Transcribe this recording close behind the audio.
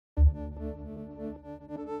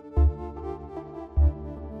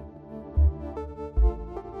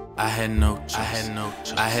I had no choice. I had no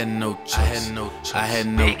choice. I had no choice. I had no choice. I had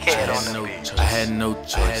no choice. I had no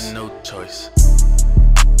choice. I had no choice.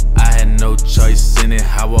 I had no choice in it.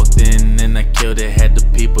 I walked in and I killed it. Had the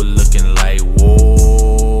people looking like,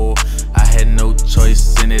 whoa. I had no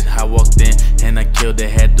choice in it. I walked in and I killed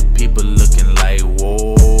it. Had the people looking like,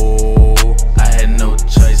 whoa. I had no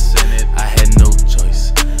choice in it. I had no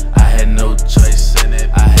choice. I had no choice in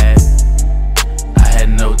it. I had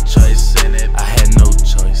no choice in it. I had no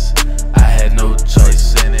choice. I had no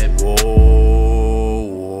choice in it. Whoa,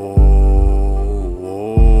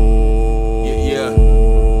 whoa, yeah.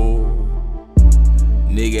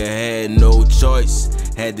 Nigga had no choice.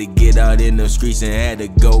 Had to get out in the streets and had to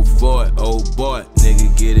go for it. Oh boy,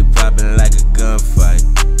 nigga get it poppin' like a gunfight.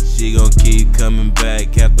 She gon' keep coming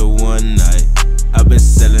back after one night. I been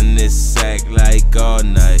selling this sack like all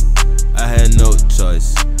night. I had no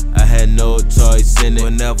choice. I had no choice in it.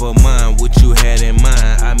 But never mind what you had in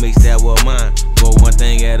mind. I mix that with mine. But one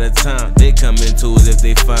thing at a time. They come in twos if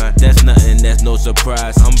they find. That's nothing, that's no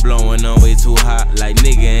surprise. I'm blowing on way too hot. Like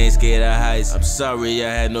nigga ain't scared of heights. I'm sorry, I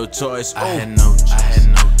had no choice. I had no choice. I had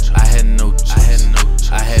no choice. I had no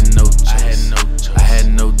choice. I had no choice. I had no choice. I had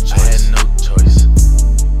no choice. I had no choice.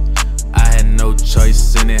 I had no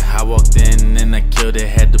choice in it. I walked in and I killed it.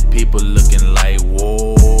 Had the people looking like,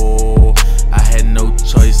 whoa. I had no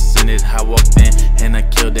choice in it. I walked in and I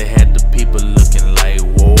killed it. Had the people looking like,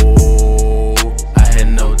 whoa. I had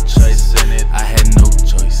no choice in it. I had no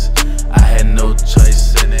choice. I had no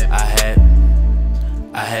choice in it. I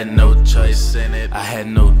had no choice in it. I had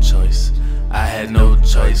no choice. I had no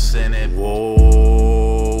choice in it. Whoa,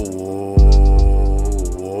 whoa,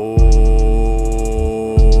 whoa.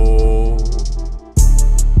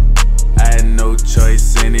 I had no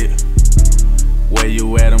choice in it. Where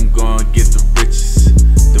you at? I'm gonna get the riches.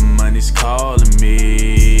 The money's calling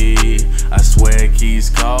me. I swear it keeps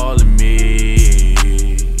calling me.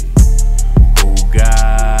 Who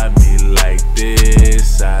got me like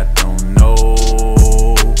this? I don't know.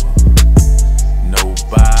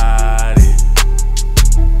 Nobody.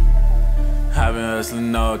 I've been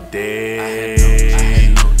hustling all day. I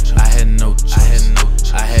had no choice. I had no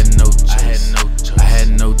choice. I had no choice. I had no choice. I had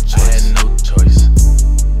no choice. I had no choice.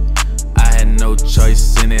 I had no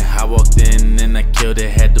choice in it. I walked in and I killed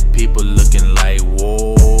it. Had the people looking like,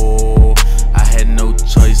 whoa. I had no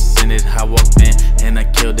choice in it. I walked in and I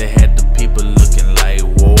killed it. Had the people looking like,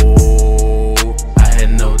 whoa. I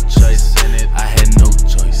had no choice in it. I had no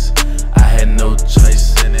choice. I had no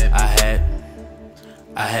choice in it. I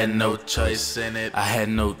had no choice in it. I had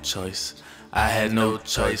no choice. I had no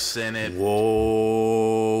choice in it.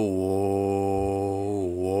 Whoa, whoa.